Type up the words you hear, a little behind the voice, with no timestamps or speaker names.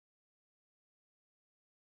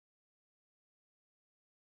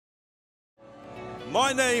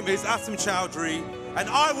My name is Asim Chowdhury, and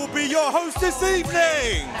I will be your host this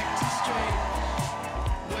evening.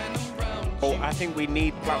 Oh, I think we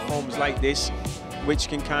need platforms like this, which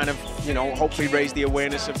can kind of, you know, hopefully raise the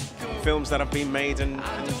awareness of films that have been made and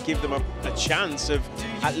give them a chance of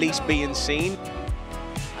at least being seen.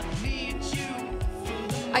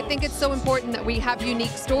 I think it's so important that we have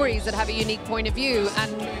unique stories that have a unique point of view,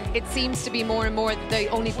 and it seems to be more and more the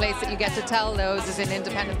only place that you get to tell those is in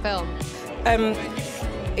independent film.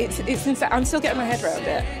 It's insane. I'm still getting my head around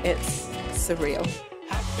it. It's surreal.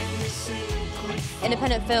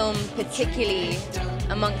 Independent film, particularly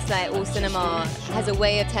amongst like all cinema, has a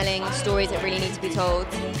way of telling stories that really need to be told.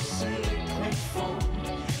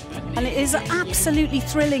 And it is absolutely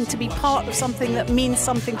thrilling to be part of something that means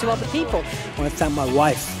something to other people. I want to thank my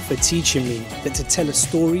wife for teaching me that to tell a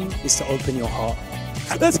story is to open your heart.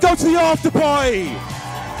 Let's go to the after party!